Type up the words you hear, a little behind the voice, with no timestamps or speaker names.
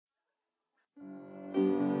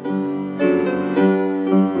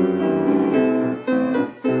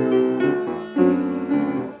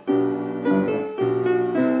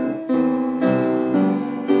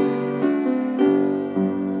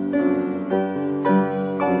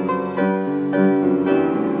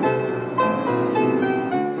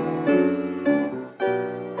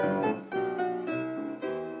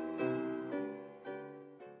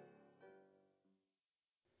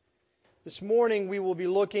morning we will be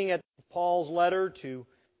looking at Paul's letter to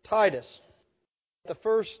Titus, the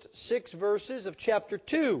first 6 verses of chapter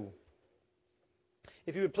 2.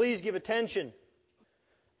 If you would please give attention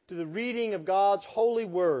to the reading of God's holy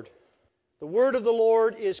word. The word of the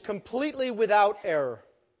Lord is completely without error.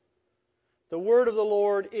 The word of the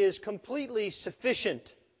Lord is completely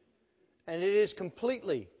sufficient, and it is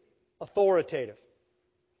completely authoritative.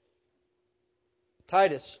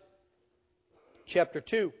 Titus, chapter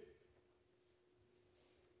 2.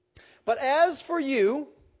 But as for you,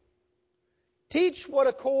 teach what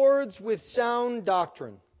accords with sound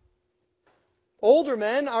doctrine. Older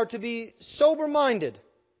men are to be sober-minded,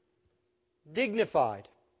 dignified,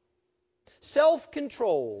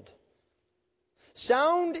 self-controlled,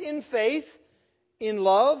 sound in faith, in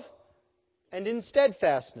love, and in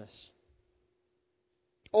steadfastness.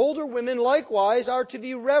 Older women likewise are to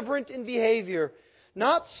be reverent in behavior,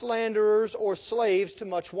 not slanderers or slaves to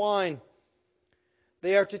much wine.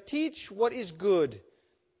 They are to teach what is good,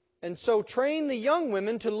 and so train the young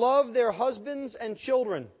women to love their husbands and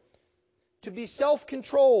children, to be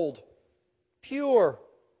self-controlled, pure,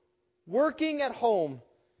 working at home,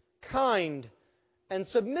 kind, and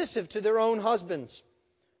submissive to their own husbands,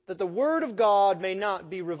 that the word of God may not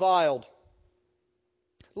be reviled.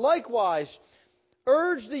 Likewise,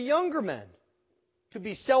 urge the younger men to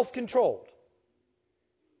be self-controlled.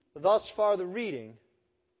 Thus far the reading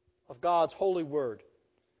of God's holy word.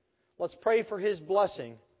 Let's pray for His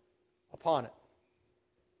blessing upon it.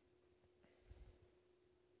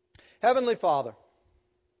 Heavenly Father,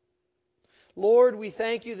 Lord, we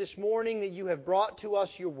thank You this morning that You have brought to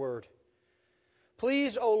us Your word.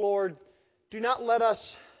 Please, O Lord, do not let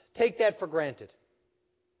us take that for granted.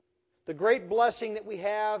 The great blessing that we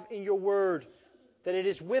have in Your word, that it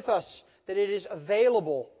is with us, that it is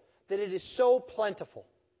available, that it is so plentiful.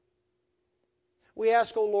 We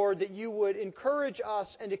ask, O Lord, that You would encourage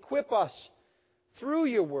us and equip us through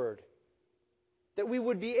Your word, that we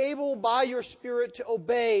would be able by Your Spirit to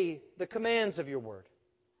obey the commands of Your word.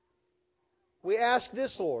 We ask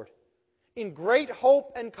this, Lord, in great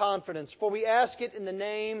hope and confidence, for we ask it in the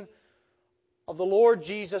name of the Lord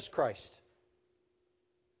Jesus Christ.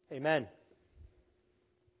 Amen.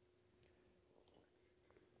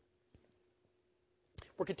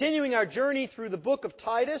 We're continuing our journey through the book of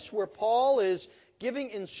Titus, where Paul is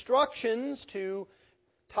giving instructions to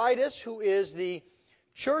Titus, who is the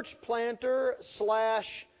church planter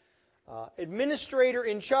 / administrator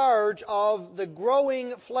in charge of the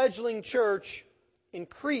growing fledgling church in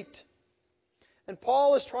Crete. And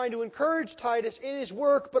Paul is trying to encourage Titus in his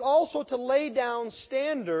work, but also to lay down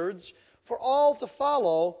standards for all to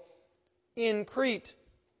follow in Crete.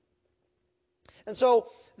 And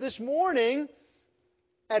so this morning,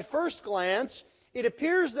 at first glance, it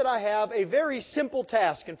appears that I have a very simple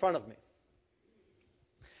task in front of me.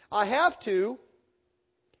 I have to,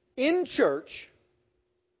 in church,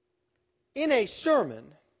 in a sermon,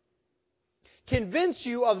 convince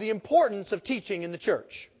you of the importance of teaching in the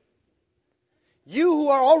church. You who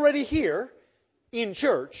are already here in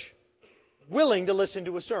church, willing to listen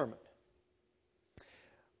to a sermon.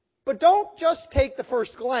 But don't just take the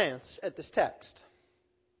first glance at this text,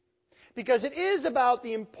 because it is about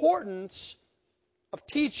the importance of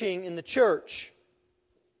teaching in the church.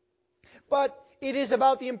 But it is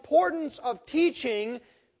about the importance of teaching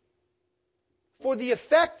for the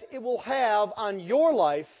effect it will have on your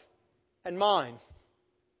life and mine.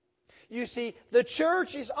 You see, the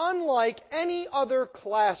church is unlike any other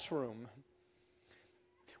classroom.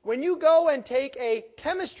 When you go and take a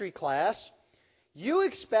chemistry class, you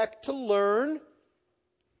expect to learn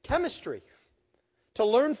chemistry, to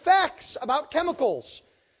learn facts about chemicals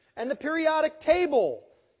and the periodic table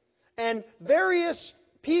and various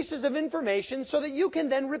pieces of information so that you can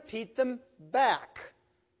then repeat them back.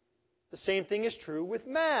 The same thing is true with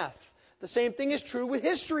math. The same thing is true with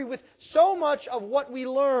history, with so much of what we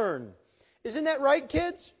learn. Isn't that right,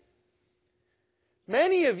 kids?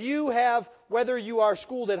 Many of you have, whether you are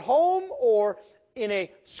schooled at home or in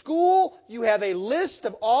a school, you have a list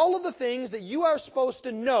of all of the things that you are supposed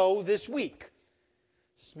to know this week.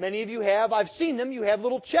 Many of you have, I've seen them, you have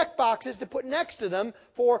little check boxes to put next to them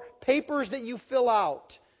for papers that you fill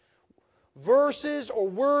out, verses or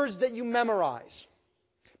words that you memorize.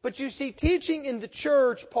 But you see, teaching in the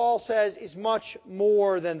church, Paul says, is much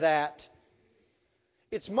more than that.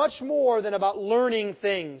 It's much more than about learning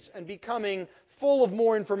things and becoming full of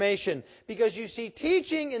more information. Because you see,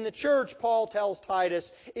 teaching in the church, Paul tells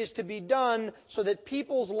Titus, is to be done so that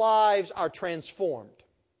people's lives are transformed.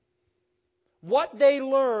 What they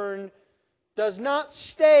learn does not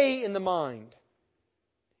stay in the mind.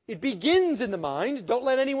 It begins in the mind. Don't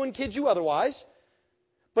let anyone kid you otherwise.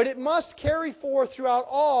 But it must carry forth throughout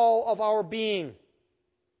all of our being.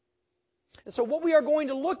 And so what we are going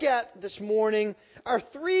to look at this morning are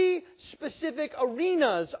three specific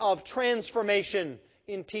arenas of transformation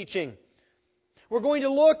in teaching. We're going to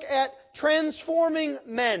look at transforming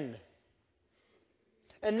men.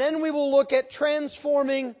 And then we will look at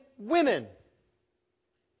transforming women.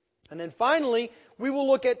 And then finally, we will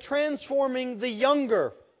look at transforming the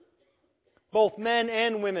younger, both men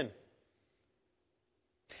and women.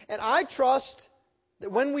 And I trust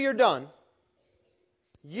that when we are done,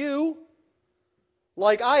 you,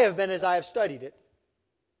 like I have been as I have studied it,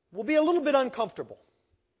 will be a little bit uncomfortable.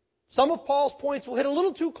 Some of Paul's points will hit a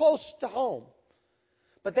little too close to home.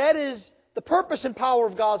 But that is the purpose and power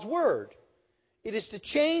of God's Word. It is to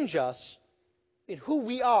change us in who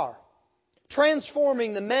we are,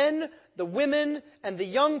 transforming the men, the women, and the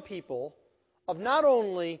young people of not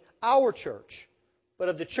only our church, but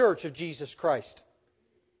of the church of Jesus Christ.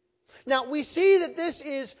 Now, we see that this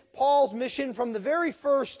is Paul's mission from the very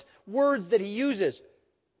first words that he uses.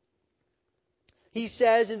 He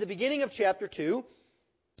says in the beginning of chapter 2,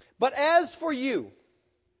 "But as for you..."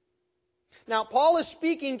 Now, Paul is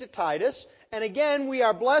speaking to Titus, and again, we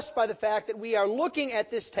are blessed by the fact that we are looking at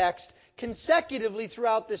this text consecutively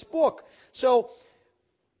throughout this book. So,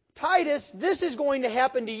 Titus, this is going to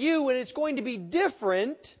happen to you, and it's going to be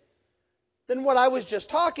different than what I was just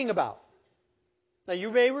talking about. Now,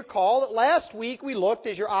 you may recall that last week we looked,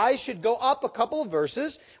 as your eyes should go up a couple of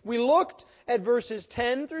verses, we looked at verses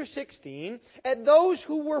 10 through 16 at those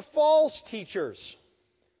who were false teachers,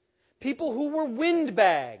 people who were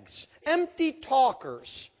windbags, empty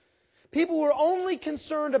talkers, people who were only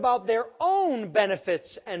concerned about their own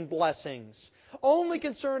benefits and blessings, only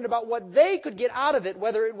concerned about what they could get out of it,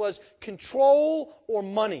 whether it was control or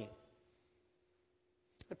money.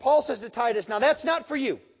 And Paul says to Titus, now that's not for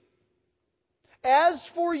you. As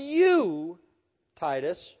for you,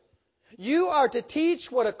 Titus, you are to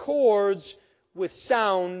teach what accords with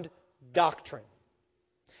sound doctrine.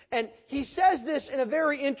 And he says this in a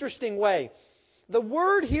very interesting way. The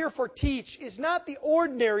word here for teach is not the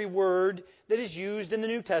ordinary word that is used in the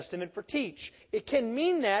New Testament for teach. It can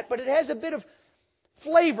mean that, but it has a bit of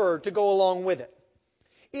flavor to go along with it.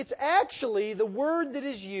 It's actually the word that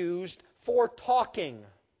is used for talking.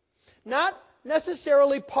 Not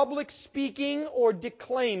necessarily public speaking or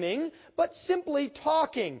declaiming, but simply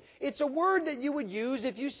talking. It's a word that you would use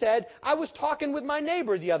if you said, I was talking with my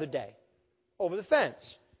neighbor the other day over the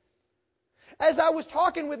fence. As I was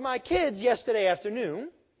talking with my kids yesterday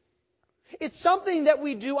afternoon, it's something that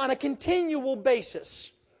we do on a continual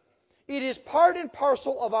basis. It is part and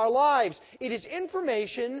parcel of our lives. It is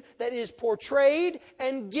information that is portrayed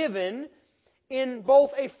and given in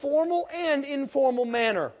both a formal and informal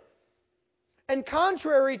manner. And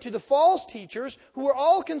contrary to the false teachers who are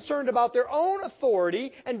all concerned about their own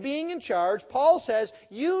authority and being in charge, Paul says,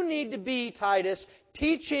 you need to be, Titus,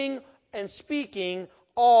 teaching and speaking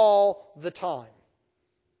all the time.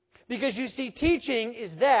 Because you see, teaching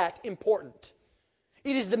is that important.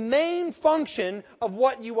 It is the main function of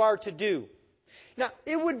what you are to do. Now,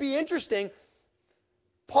 it would be interesting.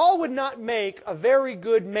 Paul would not make a very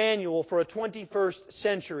good manual for a 21st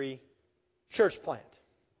century church plant.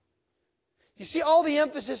 You see all the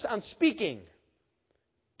emphasis on speaking,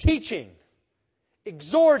 teaching,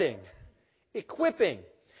 exhorting, equipping.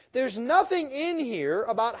 There's nothing in here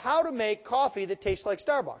about how to make coffee that tastes like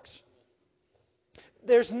Starbucks.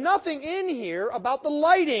 There's nothing in here about the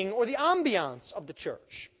lighting or the ambiance of the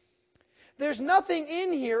church. There's nothing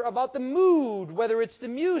in here about the mood, whether it's the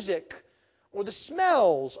music or the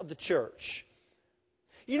smells of the church.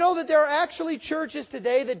 You know that there are actually churches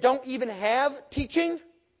today that don't even have teaching?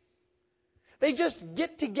 They just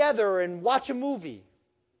get together and watch a movie,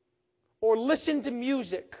 or listen to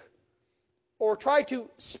music, or try to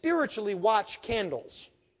spiritually watch candles.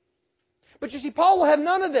 But you see, Paul will have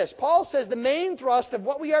none of this. Paul says the main thrust of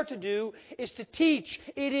what we are to do is to teach.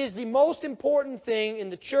 It is the most important thing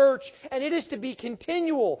in the church, and it is to be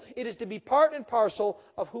continual. It is to be part and parcel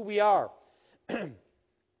of who we are.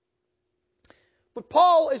 But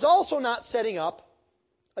Paul is also not setting up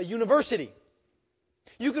a university.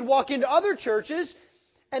 You could walk into other churches,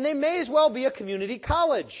 and they may as well be a community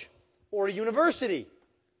college or a university.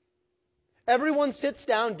 Everyone sits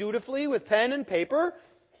down dutifully with pen and paper,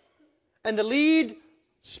 and the lead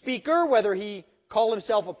speaker, whether he call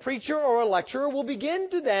himself a preacher or a lecturer, will begin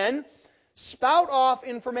to then spout off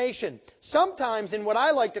information, sometimes in what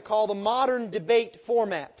I like to call the modern debate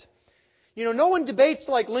format. You know, no one debates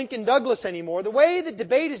like Lincoln Douglas anymore. The way that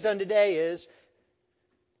debate is done today is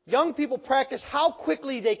young people practice how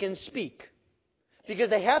quickly they can speak because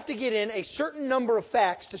they have to get in a certain number of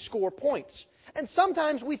facts to score points. And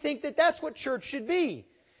sometimes we think that that's what church should be.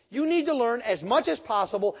 You need to learn as much as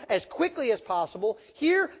possible, as quickly as possible.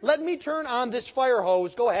 Here, let me turn on this fire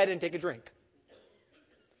hose. Go ahead and take a drink.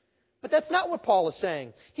 But that's not what Paul is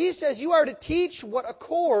saying. He says you are to teach what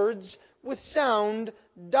accords with sound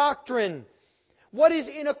doctrine. What is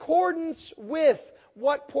in accordance with,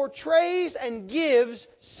 what portrays and gives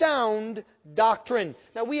sound doctrine.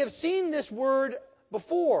 Now we have seen this word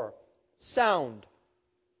before, sound.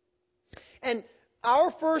 And our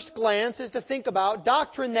first glance is to think about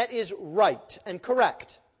doctrine that is right and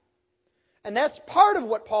correct. And that's part of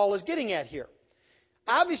what Paul is getting at here.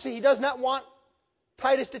 Obviously, he does not want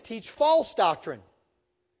Titus to teach false doctrine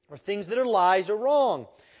or things that are lies or wrong.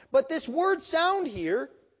 But this word sound here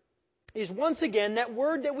is once again that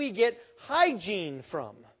word that we get hygiene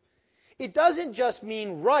from. It doesn't just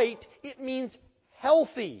mean right, it means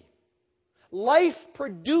healthy,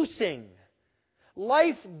 life-producing,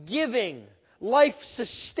 life-giving,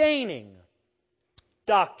 life-sustaining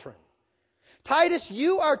doctrine. Titus,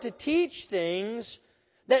 you are to teach things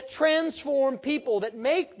that transform people, that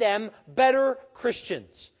make them better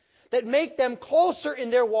Christians, that make them closer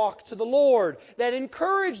in their walk to the Lord, that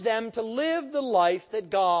encourage them to live the life that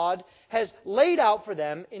God has laid out for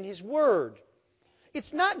them in His Word.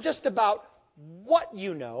 It's not just about what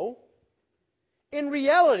you know. In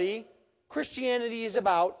reality, Christianity is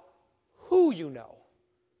about who you know.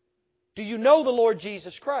 Do you know the Lord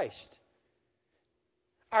Jesus Christ?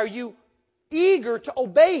 Are you eager to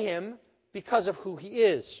obey Him because of who He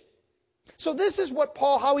is? So this is what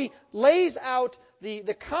Paul, how he lays out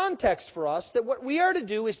the context for us, that what we are to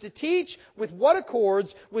do is to teach with what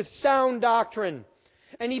accords with sound doctrine.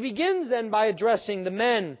 And he begins then by addressing the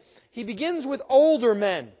men. He begins with older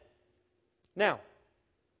men. Now,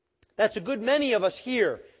 that's a good many of us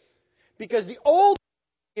here, because the old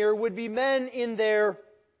here would be men in their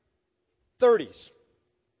 30s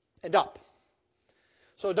and up.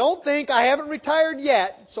 So don't think I haven't retired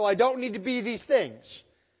yet, so I don't need to be these things.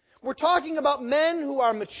 We're talking about men who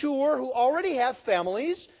are mature, who already have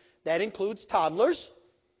families. That includes toddlers.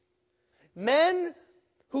 Men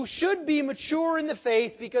who should be mature in the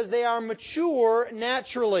faith because they are mature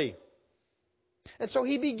naturally. And so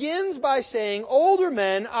he begins by saying older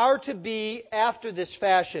men are to be after this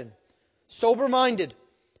fashion: sober-minded,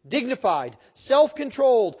 dignified,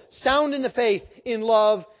 self-controlled, sound in the faith, in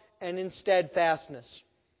love, and in steadfastness.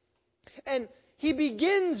 And he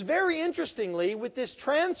begins very interestingly with this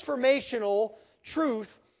transformational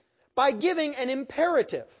truth by giving an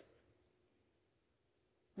imperative.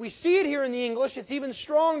 We see it here in the English. It's even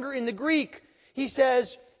stronger in the Greek. He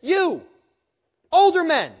says, you, older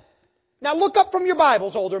men. Now look up from your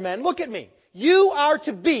Bibles, older men. Look at me. You are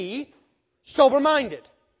to be sober-minded.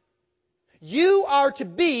 You are to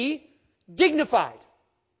be dignified.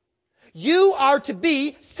 You are to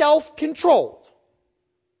be self-controlled.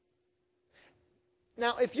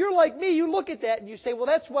 Now, if you're like me, you look at that and you say, well,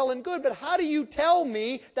 that's well and good, but how do you tell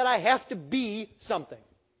me that I have to be something?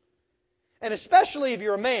 And especially if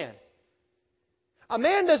you're a man. A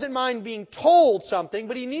man doesn't mind being told something,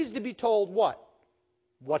 but he needs to be told what?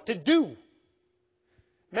 What to do.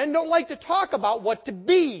 Men don't like to talk about what to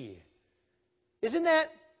be. Isn't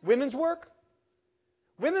that women's work?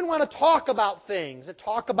 Women want to talk about things, and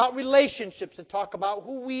talk about relationships, and talk about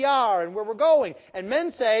who we are and where we're going. And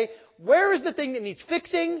men say, where is the thing that needs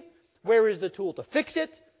fixing? Where is the tool to fix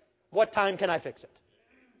it? What time can I fix it?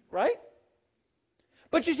 Right?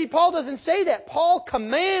 But you see, Paul doesn't say that. Paul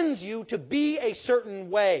commands you to be a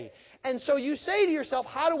certain way. And so you say to yourself,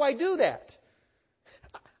 how do I do that?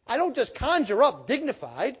 I don't just conjure up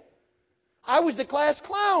dignified. I was the class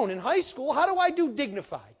clown in high school. How do I do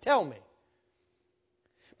dignified? Tell me.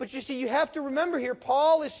 But you see, you have to remember here,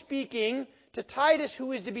 Paul is speaking to Titus,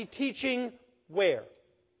 who is to be teaching where?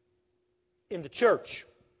 In the church.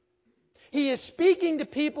 He is speaking to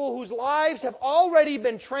people whose lives have already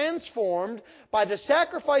been transformed by the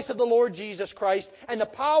sacrifice of the Lord Jesus Christ and the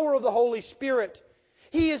power of the Holy Spirit.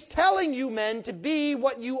 He is telling you, men, to be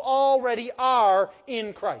what you already are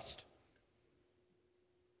in Christ.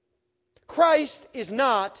 Christ is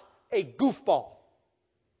not a goofball.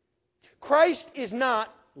 Christ is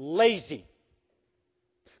not lazy.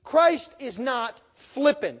 Christ is not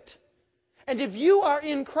flippant. And if you are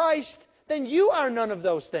in Christ, then you are none of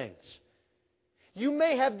those things. You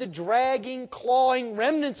may have the dragging, clawing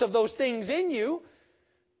remnants of those things in you,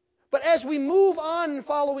 but as we move on in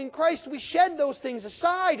following Christ, we shed those things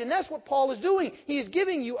aside, and that's what Paul is doing. He is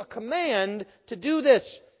giving you a command to do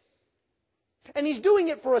this. And he's doing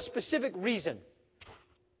it for a specific reason.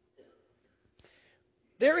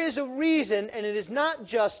 There is a reason, and it is not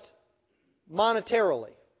just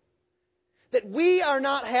monetarily, that we are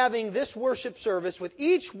not having this worship service with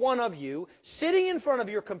each one of you sitting in front of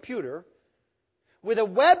your computer with a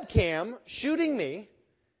webcam shooting me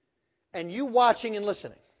and you watching and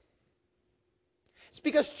listening. It's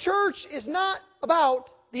because church is not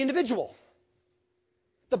about the individual.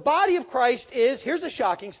 The body of Christ is, here's a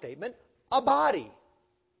shocking statement, a body.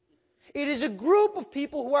 It is a group of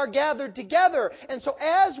people who are gathered together. And so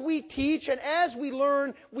as we teach and as we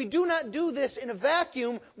learn, we do not do this in a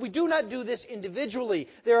vacuum. We do not do this individually.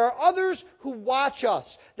 There are others who watch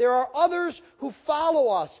us. There are others who follow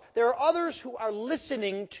us. There are others who are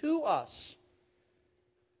listening to us.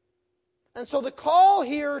 And so the call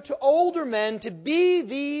here to older men to be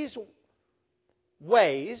these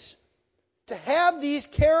ways, to have these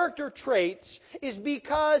character traits, is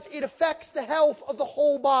because it affects the health of the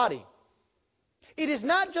whole body. It is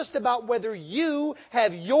not just about whether you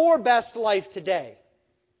have your best life today.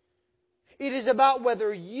 It is about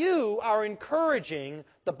whether you are encouraging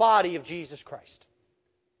the body of Jesus Christ.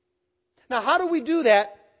 Now, how do we do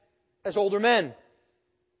that as older men?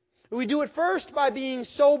 We do it first by being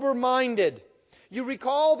sober-minded. You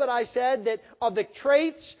recall that I said that of the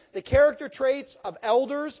traits, the character traits of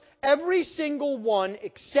elders, every single one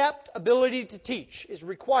except ability to teach is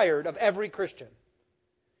required of every Christian.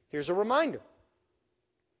 Here's a reminder.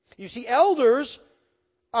 You see, elders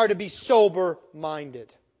are to be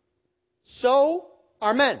sober-minded. So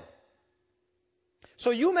are men.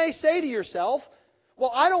 So you may say to yourself,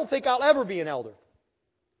 well, I don't think I'll ever be an elder,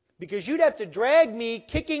 because you'd have to drag me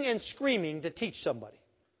kicking and screaming to teach somebody.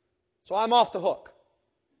 So I'm off the hook.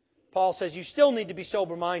 Paul says you still need to be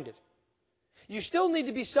sober-minded. You still need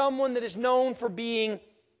to be someone that is known for being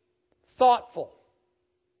thoughtful,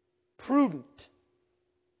 prudent.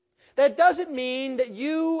 That doesn't mean that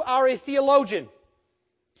you are a theologian.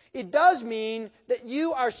 It does mean that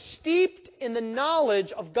you are steeped in the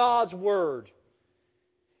knowledge of God's Word.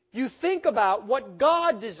 You think about what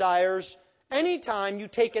God desires anytime you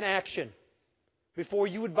take an action before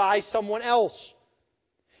you advise someone else.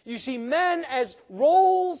 You see, men, as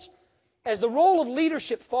the role of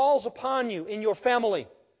leadership falls upon you in your family,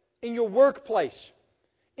 in your workplace,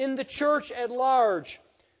 in the church at large,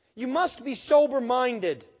 you must be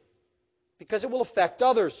sober-minded, because it will affect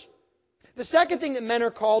others. The second thing that men are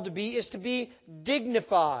called to be is to be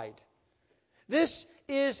dignified. This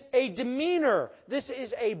is a demeanor. This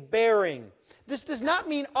is a bearing. This does not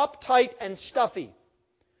mean uptight and stuffy,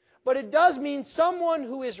 but it does mean someone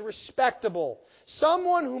who is respectable,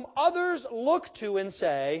 someone whom others look to and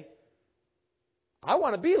say, I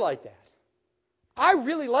want to be like that. I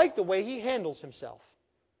really like the way he handles himself.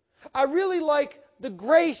 I really like the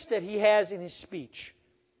grace that he has in his speech.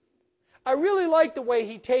 I really like the way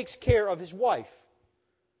he takes care of his wife.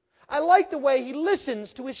 I like the way he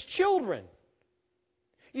listens to his children.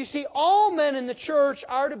 You see, all men in the church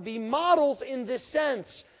are to be models in this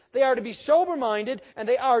sense. They are to be sober-minded and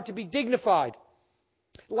they are to be dignified.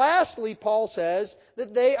 Lastly, Paul says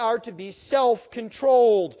that they are to be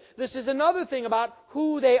self-controlled. This is another thing about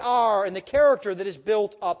who they are and the character that is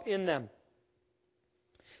built up in them.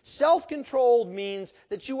 Self-controlled means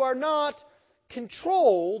that you are not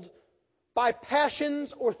controlled by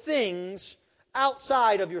passions or things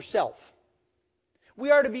outside of yourself. We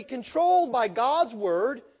are to be controlled by God's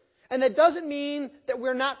Word, and that doesn't mean that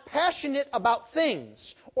we're not passionate about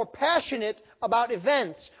things, or passionate about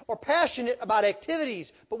events, or passionate about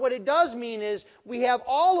activities. But what it does mean is we have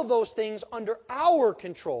all of those things under our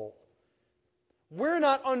control. We're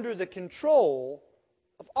not under the control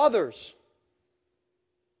of others.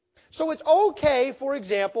 So it's okay, for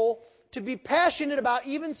example, to be passionate about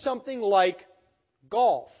even something like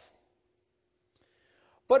golf.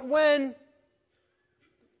 But when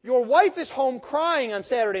your wife is home crying on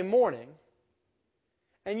Saturday morning,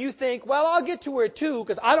 and you think, well, I'll get to her at 2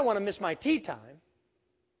 because I don't want to miss my tea time,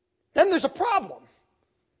 then there's a problem.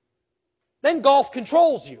 Then golf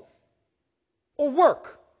controls you, or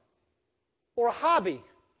work, or a hobby.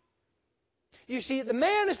 You see, the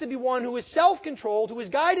man is to be one who is self-controlled, who is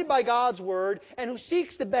guided by God's Word, and who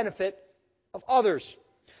seeks the benefit of others.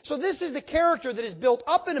 So this is the character that is built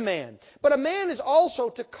up in a man. But a man is also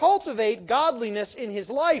to cultivate godliness in his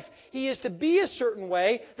life. He is to be a certain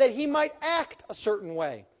way that he might act a certain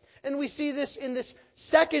way. And we see this in this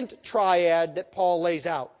second triad that Paul lays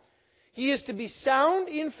out. He is to be sound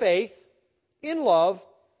in faith, in love,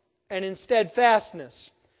 and in steadfastness.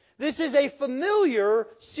 This is a familiar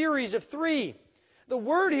series of 3. The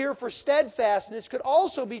word here for steadfastness could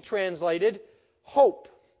also be translated hope.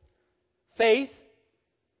 Faith,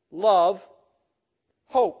 love,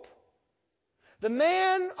 hope. The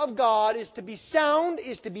man of God is to be sound,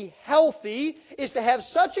 is to be healthy, is to have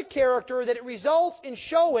such a character that it results in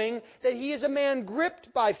showing that he is a man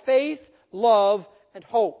gripped by faith, love, and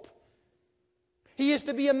hope. He is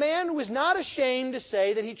to be a man who is not ashamed to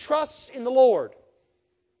say that he trusts in the Lord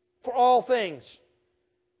for all things.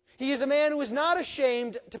 He is a man who is not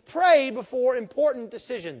ashamed to pray before important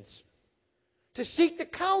decisions, to seek the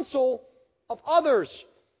counsel of others,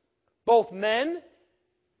 both men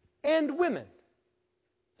and women,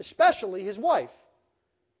 especially his wife.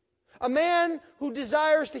 A man who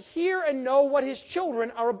desires to hear and know what his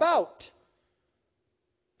children are about.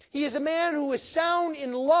 He is a man who is sound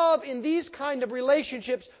in love in these kind of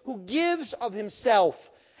relationships, who gives of himself,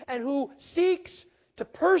 and who seeks to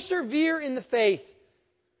persevere in the faith,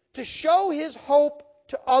 to show his hope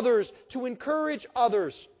to others, to encourage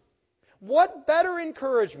others. What better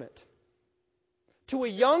encouragement to a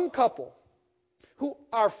young couple who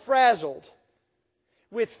are frazzled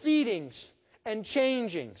with feedings and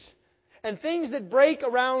changings and things that break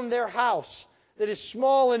around their house that is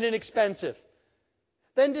small and inexpensive,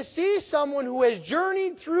 than to see someone who has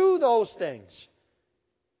journeyed through those things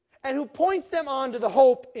and who points them on to the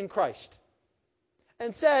hope in Christ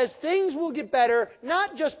and says things will get better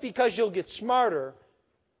not just because you'll get smarter,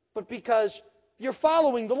 but because you're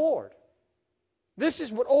following the Lord. This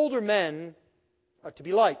is what older men are to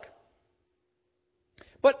be like.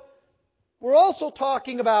 But we're also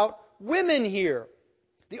talking about women here.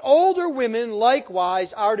 The older women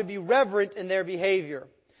likewise are to be reverent in their behavior.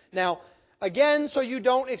 Now, again, so you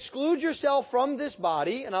don't exclude yourself from this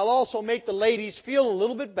body, and I'll also make the ladies feel a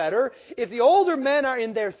little bit better, if the older men are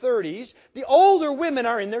in their 30s, the older women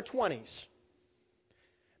are in their 20s.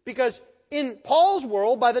 Because in Paul's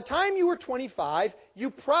world, by the time you were 25, you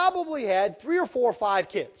probably had 3 or 4 or 5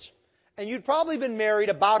 kids. And you'd probably been married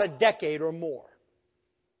about a decade or more.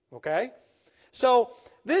 Okay? So,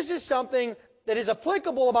 this is something that is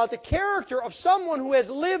applicable about the character of someone who has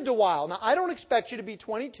lived a while. Now, I don't expect you to be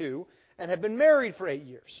 22 and have been married for 8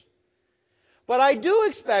 years. But I do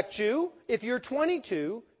expect you, if you're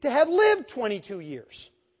 22, to have lived 22 years.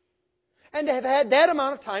 And to have had that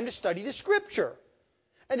amount of time to study the Scripture.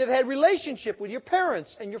 And to have had relationship with your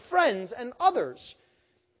parents and your friends and others.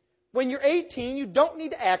 When you're 18, you don't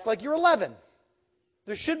need to act like you're 11.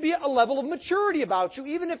 There should be a level of maturity about you,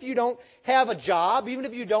 even if you don't have a job, even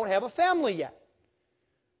if you don't have a family yet.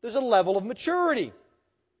 There's a level of maturity.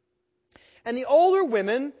 And the older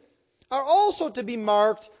women are also to be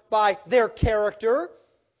marked by their character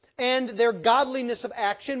and their godliness of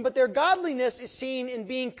action, but their godliness is seen in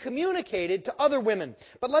being communicated to other women.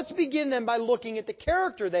 But let's begin then by looking at the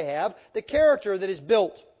character they have, the character that is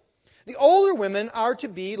built. The older women are to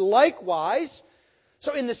be likewise,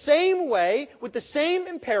 so in the same way, with the same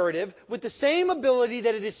imperative, with the same ability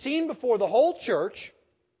that it is seen before the whole church,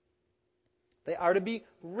 they are to be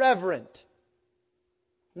reverent.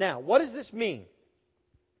 Now, what does this mean?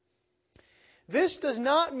 This does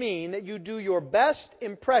not mean that you do your best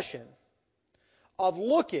impression of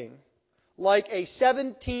looking like a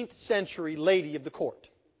 17th century lady of the court,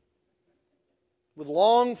 with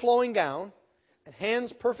long flowing gown and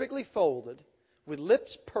hands perfectly folded, with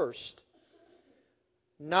lips pursed,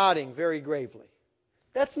 nodding very gravely.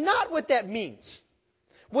 That's not what that means.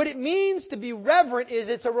 What it means to be reverent is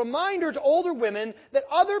it's a reminder to older women that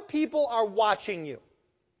other people are watching you.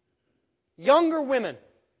 Younger women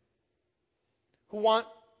who want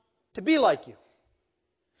to be like you.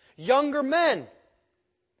 Younger men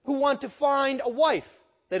who want to find a wife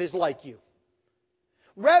that is like you.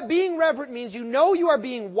 Being reverent means you know you are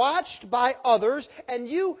being watched by others, and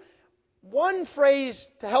one phrase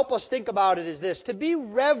to help us think about it is this: to be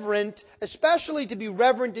reverent, especially to be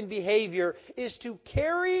reverent in behavior, is to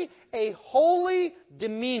carry a holy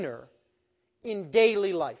demeanor in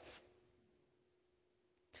daily life.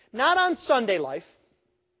 Not on Sunday life,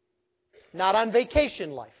 not on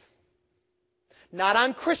vacation life, not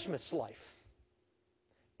on Christmas life,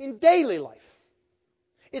 in daily life.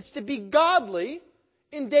 It's to be godly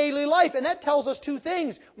in daily life. And that tells us two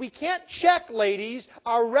things. We can't check, ladies,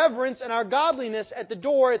 our reverence and our godliness at the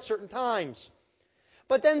door at certain times.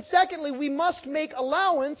 But then secondly, we must make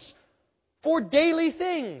allowance for daily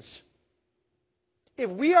things. If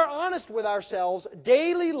we are honest with ourselves,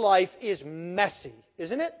 daily life is messy,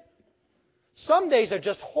 isn't it? Some days are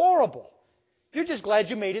just horrible. You're just glad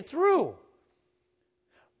you made it through.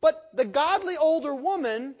 But the godly older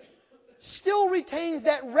woman still retains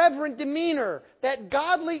that reverent demeanor, that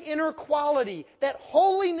godly inner quality, that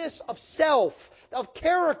holiness of self, of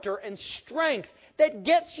character and strength that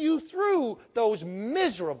gets you through those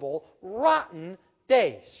miserable, rotten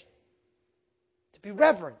days. To be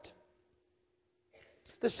reverent.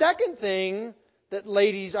 The second thing that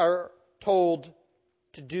ladies are told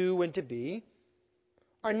to do and to be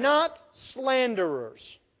are not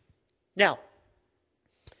slanderers. Now,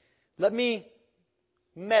 let me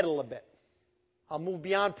meddle a bit. I'll move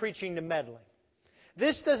beyond preaching to meddling.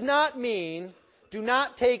 This does not mean do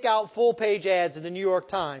not take out full-page ads in the New York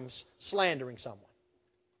Times slandering someone.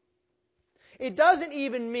 It doesn't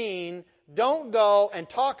even mean don't go and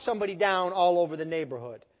talk somebody down all over the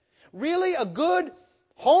neighborhood. Really, a good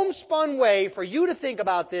homespun way for you to think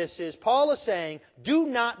about this is Paul is saying, do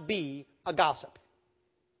not be a gossip.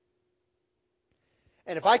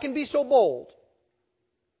 And if I can be so bold,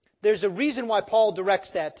 there's a reason why Paul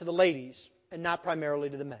directs that to the ladies and not primarily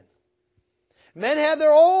to the men. Men have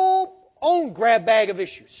their own grab bag of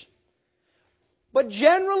issues. But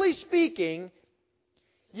generally speaking,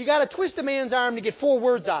 you got to twist a man's arm to get 4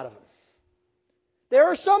 words out of him. There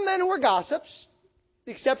are some men who are gossips.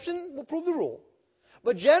 The exception will prove the rule.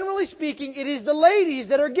 But generally speaking, it is the ladies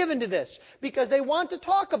that are given to this because they want to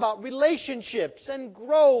talk about relationships and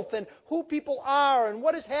growth and who people are and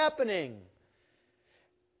what is happening.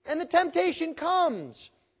 And the temptation comes.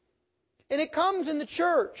 And it comes in the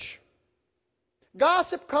church.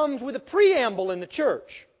 Gossip comes with a preamble in the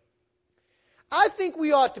church. I think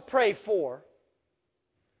we ought to pray for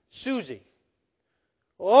Susie.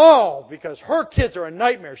 Oh, because her kids are a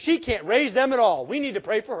nightmare. She can't raise them at all. We need to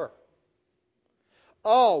pray for her.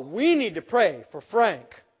 Oh, we need to pray for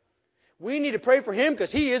Frank. We need to pray for him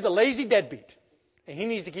because he is a lazy deadbeat. And he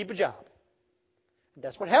needs to keep a job. And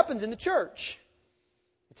that's what happens in the church.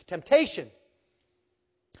 It's a temptation.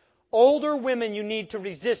 Older women, you need to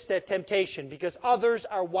resist that temptation because others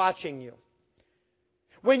are watching you.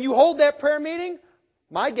 When you hold that prayer meeting,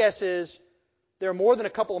 my guess is there are more than a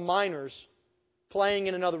couple of minors playing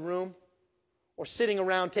in another room or sitting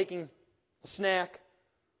around taking a snack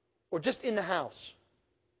or just in the house.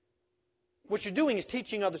 What you're doing is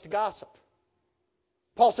teaching others to gossip.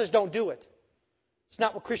 Paul says don't do it. It's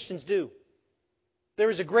not what Christians do. There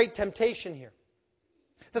is a great temptation here.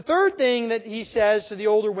 The third thing that he says to the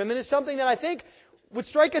older women is something that I think would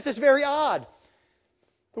strike us as very odd.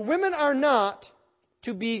 The women are not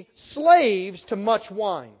to be slaves to much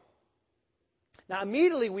wine. Now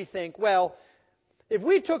immediately we think, well, if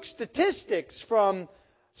we took statistics from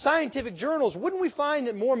scientific journals, wouldn't we find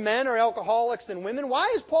that more men are alcoholics than women?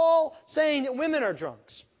 Why is Paul saying that women are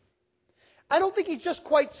drunks? I don't think he's just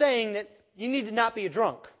quite saying that you need to not be a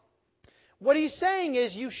drunk. What he's saying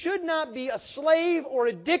is you should not be a slave or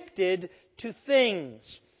addicted to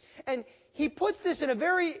things. And he puts this in a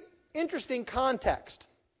very interesting context.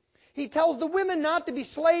 He tells the women not to be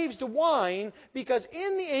slaves to wine because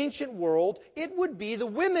in the ancient world, it would be the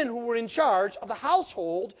women who were in charge of the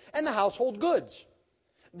household and the household goods.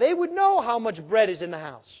 They would know how much bread is in the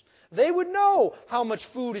house. They would know how much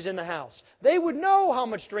food is in the house. They would know how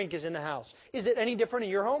much drink is in the house. Is it any different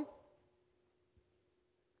in your home?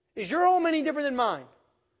 Is your home any different than mine?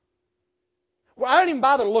 Well, I don't even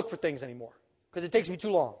bother to look for things anymore because it takes me too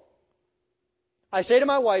long. I say to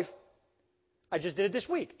my wife, I just did it this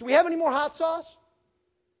week. Do we have any more hot sauce?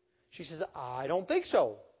 She says, I don't think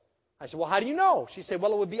so. I said, well, how do you know? She said,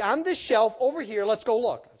 well, it would be on this shelf over here. Let's go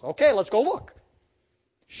look. I said, okay, let's go look.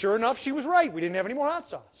 Sure enough, she was right. We didn't have any more hot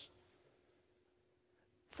sauce.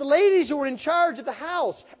 It's the ladies who are in charge of the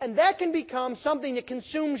house, and that can become something that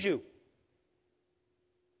consumes you.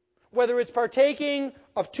 Whether it's partaking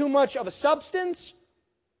of too much of a substance,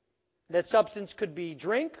 that substance could be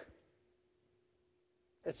drink,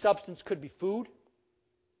 that substance could be food,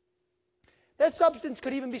 that substance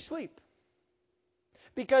could even be sleep.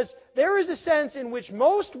 Because there is a sense in which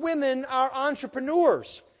most women are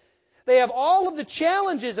entrepreneurs. They have all of the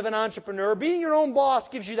challenges of an entrepreneur. Being your own boss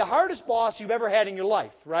gives you the hardest boss you've ever had in your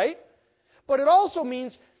life, right? But it also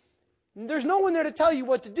means there's no one there to tell you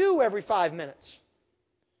what to do every 5 minutes.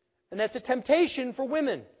 And that's a temptation for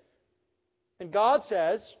women. And God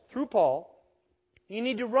says, through Paul, you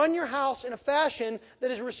need to run your house in a fashion that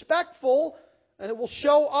is respectful and that will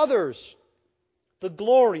show others the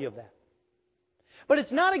glory of that. But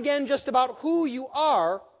it's not, again, just about who you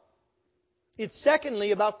are. It's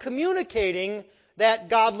secondly about communicating that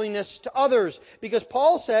godliness to others. Because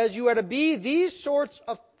Paul says you are to be these sorts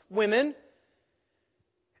of women,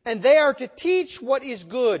 and they are to teach what is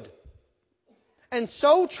good. And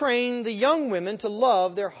so train the young women to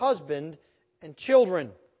love their husband and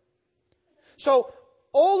children. So,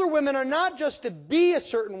 older women are not just to be a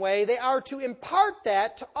certain way, they are to impart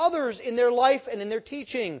that to others in their life and in their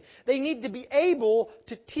teaching. They need to be able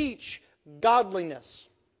to teach godliness.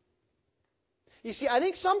 You see, I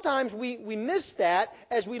think sometimes we miss that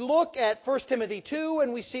as we look at 1 Timothy 2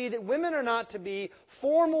 and we see that women are not to be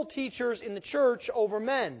formal teachers in the church over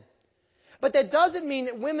men. But that doesn't mean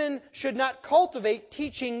that women should not cultivate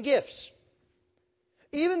teaching gifts.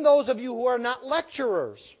 Even those of you who are not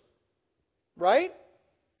lecturers, right?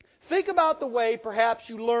 Think about the way perhaps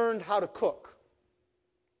you learned how to cook.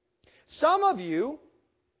 Some of you,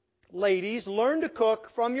 ladies, learned to cook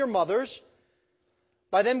from your mothers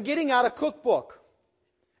by them getting out a cookbook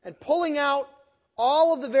and pulling out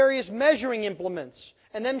all of the various measuring implements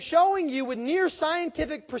and them showing you with near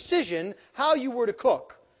scientific precision how you were to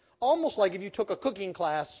cook. Almost like if you took a cooking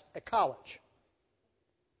class at college.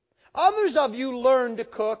 Others of you learned to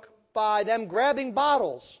cook by them grabbing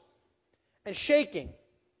bottles and shaking,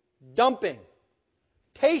 dumping,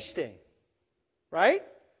 tasting, right?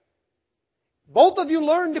 Both of you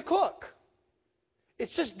learned to cook.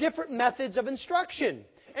 It's just different methods of instruction.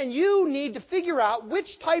 And you need to figure out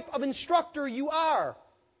which type of instructor you are.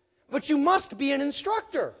 But you must be an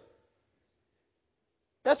instructor.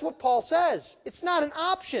 That's what Paul says. It's not an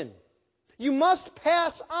option. You must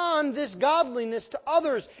pass on this godliness to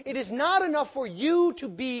others. It is not enough for you to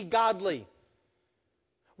be godly.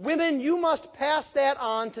 Women, you must pass that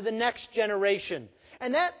on to the next generation.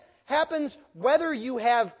 And that happens whether you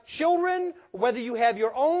have children, whether you have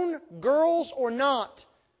your own girls or not.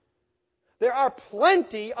 There are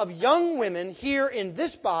plenty of young women here in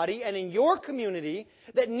this body and in your community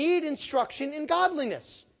that need instruction in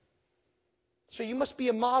godliness. So you must be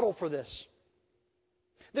a model for this.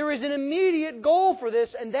 There is an immediate goal for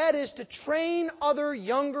this, and that is to train other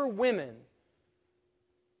younger women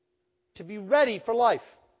to be ready for life.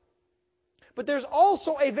 But there's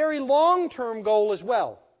also a very long-term goal as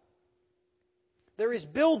well. There is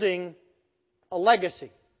building a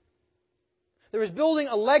legacy. There is building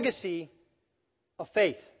a legacy of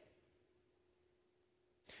faith.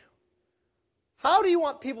 How do you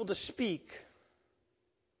want people to speak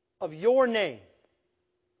of your name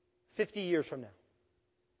 50 years from now?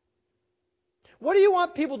 What do you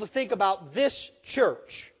want people to think about this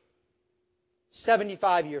church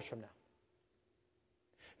 75 years from now?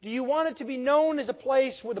 Do you want it to be known as a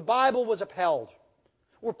place where the Bible was upheld,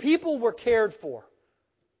 where people were cared for,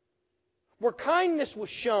 where kindness was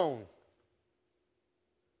shown?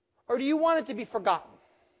 Or do you want it to be forgotten?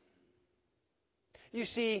 You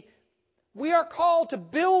see, we are called to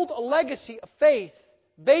build a legacy of faith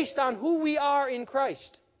based on who we are in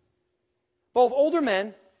Christ. Both older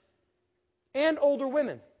men and older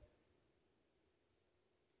women.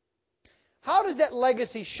 How does that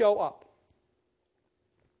legacy show up?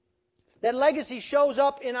 That legacy shows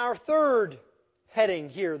up in our third heading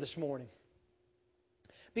here this morning.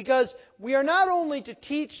 Because we are not only to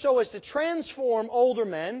teach so as to transform older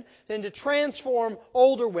men and to transform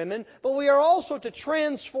older women, but we are also to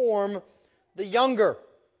transform the younger.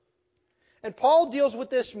 And Paul deals with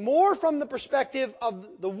this more from the perspective of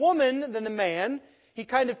the woman than the man. He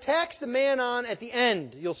kind of tacks the man on at the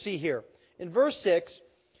end, you'll see here. In verse 6,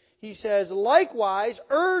 he says, "Likewise,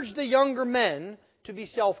 urge the younger men to be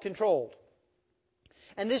self-controlled."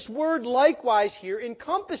 And this word likewise here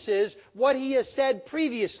encompasses what he has said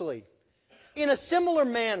previously in a similar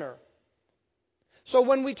manner. So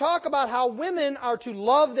when we talk about how women are to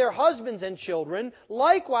love their husbands and children,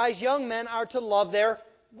 likewise young men are to love their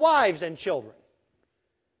wives and children.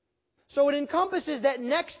 So it encompasses that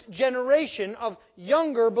next generation of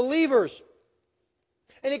younger believers.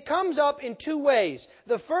 And it comes up in two ways.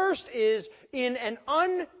 The first is in an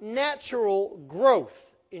unnatural growth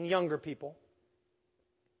in younger people.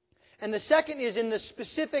 And the second is in the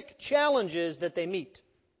specific challenges that they meet.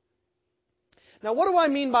 Now, what do I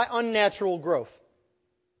mean by unnatural growth?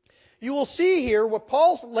 You will see here what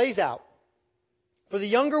Paul lays out for the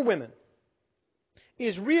younger women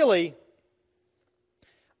is really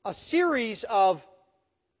a series of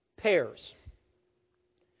pairs.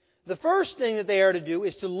 The first thing that they are to do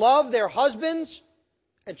is to love their husbands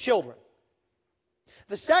and children.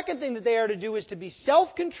 The second thing that they are to do is to be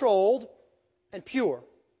self-controlled and pure.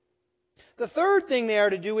 The third thing they are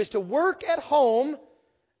to do is to work at home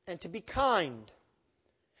and to be kind.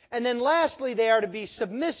 And then lastly, they are to be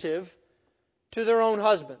submissive to their own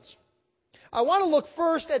husbands. I want to look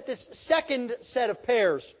first at this second set of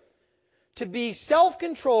pairs. To be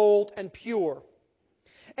self-controlled and pure.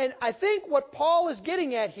 And I think what Paul is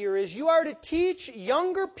getting at here is you are to teach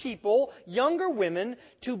younger people, younger women,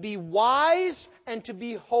 to be wise and to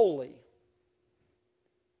be holy.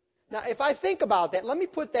 Now, if I think about that, let me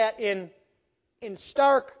put that in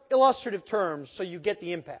stark illustrative terms so you get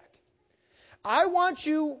the impact. I want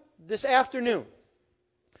you this afternoon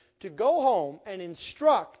to go home and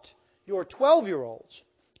instruct your 12-year-olds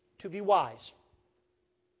to be wise.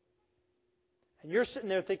 And you're sitting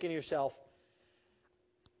there thinking to yourself,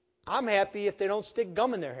 I'm happy if they don't stick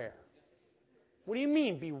gum in their hair. What do you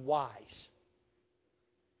mean, be wise?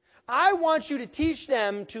 I want you to teach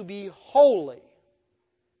them to be holy.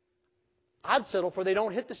 I'd settle for they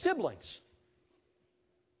don't hit the siblings.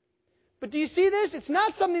 But do you see this? It's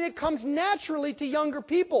not something that comes naturally to younger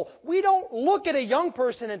people. We don't look at a young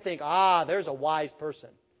person and think, there's a wise person.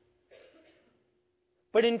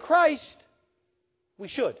 But in Christ, we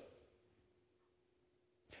should.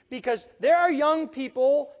 Because there are young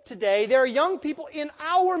people today, there are young people in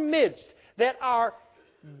our midst that are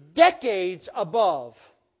decades above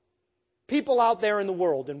people out there in the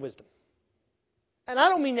world in wisdom. And I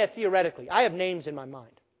don't mean that theoretically. I have names in my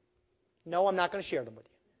mind. No, I'm not going to share them with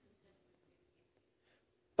you.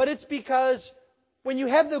 But it's because when you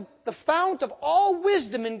have the fount of all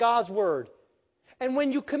wisdom in God's Word, and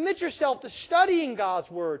when you commit yourself to studying God's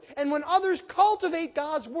Word, and when others cultivate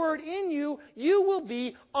God's Word in you, you will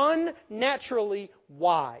be unnaturally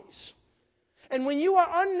wise. And when you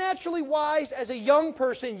are unnaturally wise as a young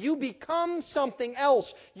person, you become something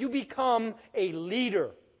else. You become a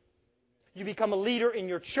leader. You become a leader in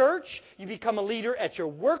your church. You become a leader at your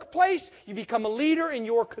workplace. You become a leader in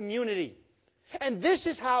your community. And this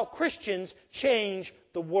is how Christians change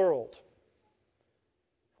the world.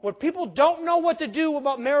 When people don't know what to do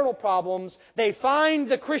about marital problems, they find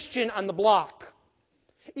the Christian on the block,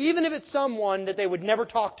 even if it's someone that they would never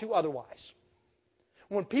talk to otherwise.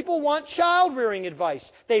 When people want child-rearing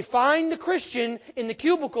advice, they find the Christian in the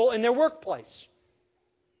cubicle in their workplace.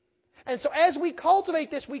 And so as we cultivate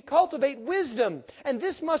this, we cultivate wisdom. And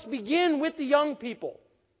this must begin with the young people.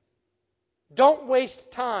 Don't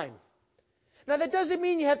waste time. Now that doesn't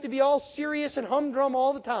mean you have to be all serious and humdrum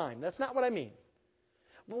all the time. That's not what I mean.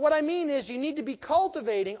 But what I mean is you need to be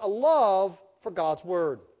cultivating a love for God's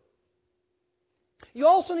Word. You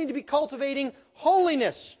also need to be cultivating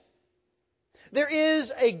holiness. There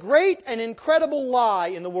is a great and incredible lie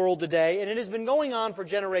in the world today, and it has been going on for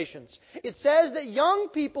generations. It says that young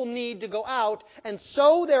people need to go out and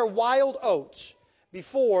sow their wild oats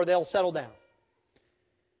before they'll settle down.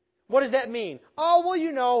 What does that mean?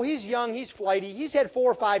 He's young, he's flighty, he's had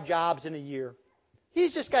 4 or 5 jobs in a year.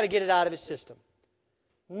 He's just got to get it out of his system.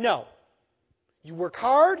 No. You work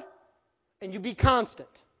hard and you be constant.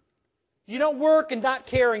 You don't work and not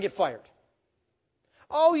care and get fired.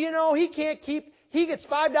 He gets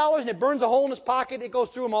 $5 and it burns a hole in his pocket. It goes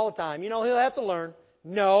through him all the time. He'll have to learn.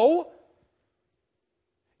 No.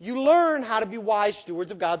 You learn how to be wise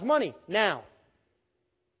stewards of God's money. Now,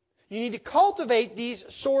 you need to cultivate these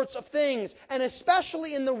sorts of things, and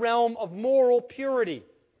especially in the realm of moral purity.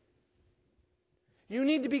 You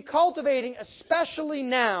need to be cultivating, especially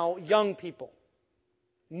now, young people,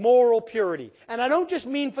 moral purity. And I don't just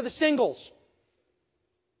mean for the singles.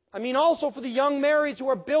 I mean also for the young marrieds who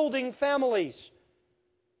are building families.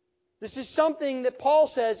 This is something that Paul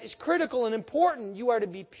says is critical and important. You are to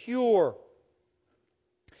be pure.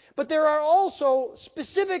 But there are also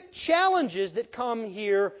specific challenges that come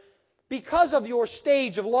here because of your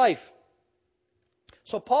stage of life.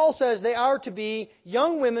 So Paul says they are to be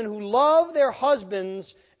young women who love their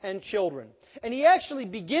husbands and children. And he actually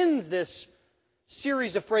begins this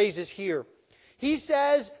series of phrases here. He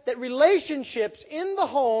says that relationships in the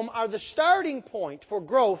home are the starting point for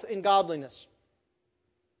growth in godliness.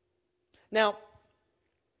 Now,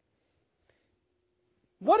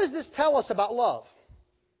 what does this tell us about love?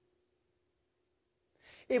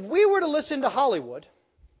 If we were to listen to Hollywood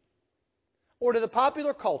or to the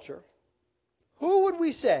popular culture, who would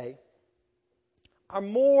we say are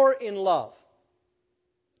more in love?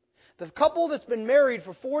 The couple that's been married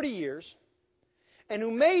for 40 years and who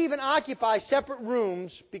may even occupy separate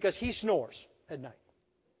rooms because he snores at night.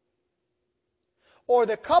 Or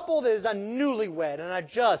the couple that is a newlywed and are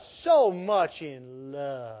just so much in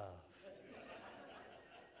love.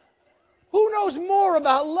 Who knows more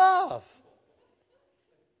about love?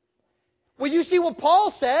 Well, you see what Paul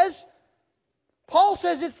says. Paul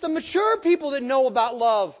says it's the mature people that know about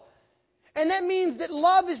love. And that means that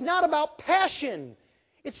love is not about passion.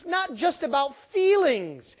 It's not just about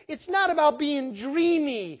feelings. It's not about being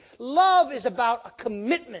dreamy. Love is about a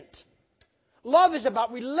commitment. Love is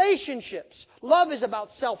about relationships. Love is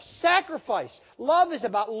about self-sacrifice. Love is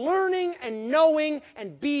about learning and knowing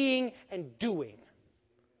and being and doing.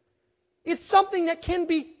 It's something that can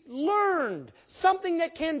be learned, something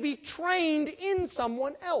that can be trained in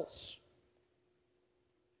someone else.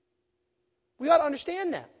 We ought to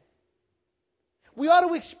understand that. We ought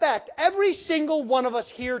to expect every single one of us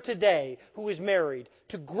here today who is married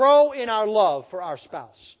to grow in our love for our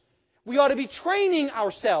spouse. We ought to be training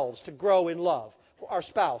ourselves to grow in love for our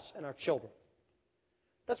spouse and our children.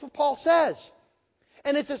 That's what Paul says.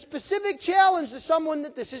 And it's a specific challenge to someone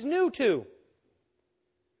that this is new to.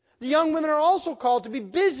 The young women are also called to be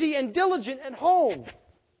busy and diligent at home.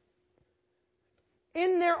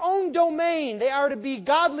 In their own domain, they are to be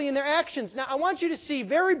godly in their actions. Now, I want you to see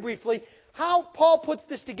very briefly how Paul puts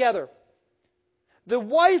this together. The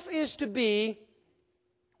wife is to be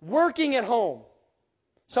working at home.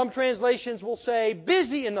 Some translations will say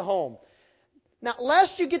busy in the home. Now,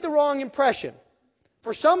 lest you get the wrong impression,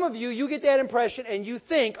 for some of you, you get that impression and you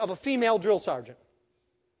think of a female drill sergeant.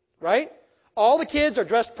 Right? All the kids are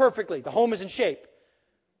dressed perfectly. The home is in shape.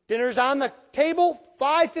 Dinner's on the table,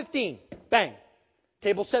 5:15. Bang.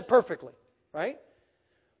 Table set perfectly. Right?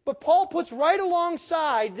 But Paul puts right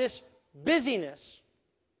alongside this busyness,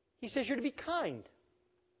 he says you're to be kind,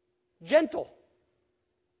 gentle.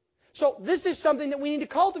 So this is something that we need to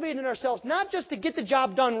cultivate in ourselves, not just to get the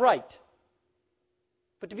job done right,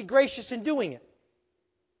 but to be gracious in doing it.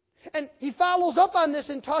 And he follows up on this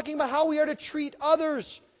in talking about how we are to treat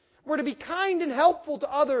others. We're to be kind and helpful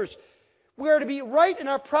to others. We are to be right in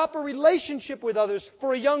our proper relationship with others.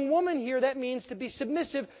 For a young woman here, that means to be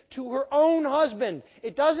submissive to her own husband.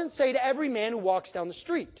 It doesn't say to every man who walks down the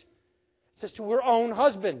street. It says to her own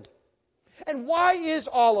husband. And why is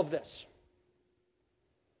all of this?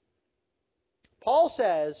 Paul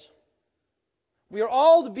says we are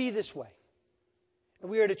all to be this way. And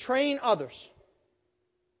we are to train others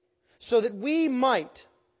so that we might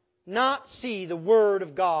not see the Word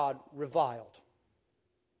of God reviled.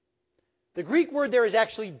 The Greek word there is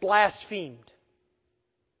actually blasphemed.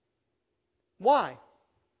 Why?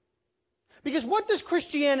 Because what does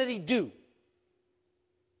Christianity do?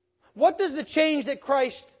 What does the change that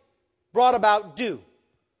Christ brought about do?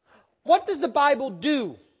 What does the Bible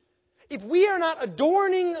do? If we are not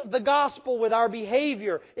adorning the gospel with our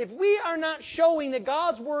behavior, if we are not showing that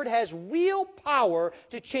God's Word has real power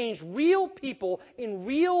to change real people in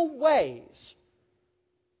real ways,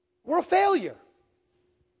 we're a failure.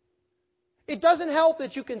 It doesn't help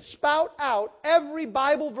that you can spout out every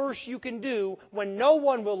Bible verse you can do when no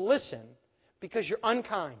one will listen because you're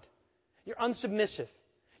unkind, you're unsubmissive,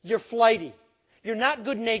 you're flighty, you're not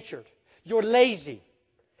good-natured, you're lazy.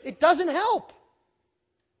 It doesn't help.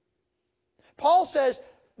 Paul says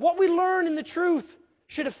what we learn in the truth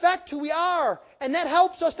should affect who we are, and that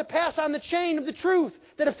helps us to pass on the chain of the truth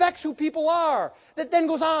that affects who people are, that then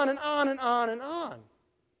goes on and on and on and on.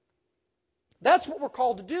 That's what we're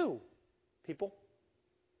called to do, people.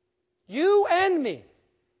 You and me,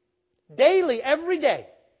 daily, every day,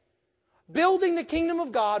 building the kingdom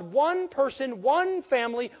of God, one person, one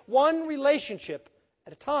family, one relationship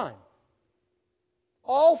at a time.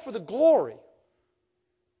 All for the glory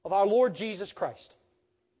of our Lord Jesus Christ.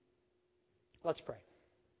 Let's pray.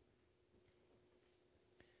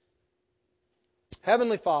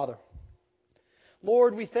 Heavenly Father,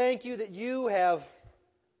 Lord, we thank you that you have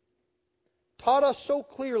taught us so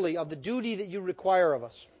clearly of the duty that you require of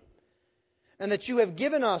us, and that you have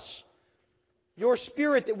given us your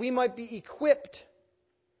Spirit that we might be equipped,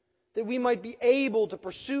 that we might be able to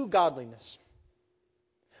pursue godliness.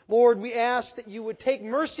 Lord, we ask that you would take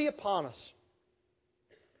mercy upon us.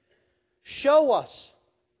 Show us,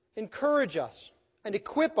 encourage us, and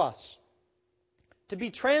equip us to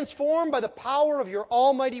be transformed by the power of your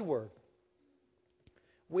almighty Word.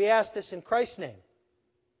 We ask this in Christ's name.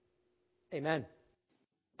 Amen.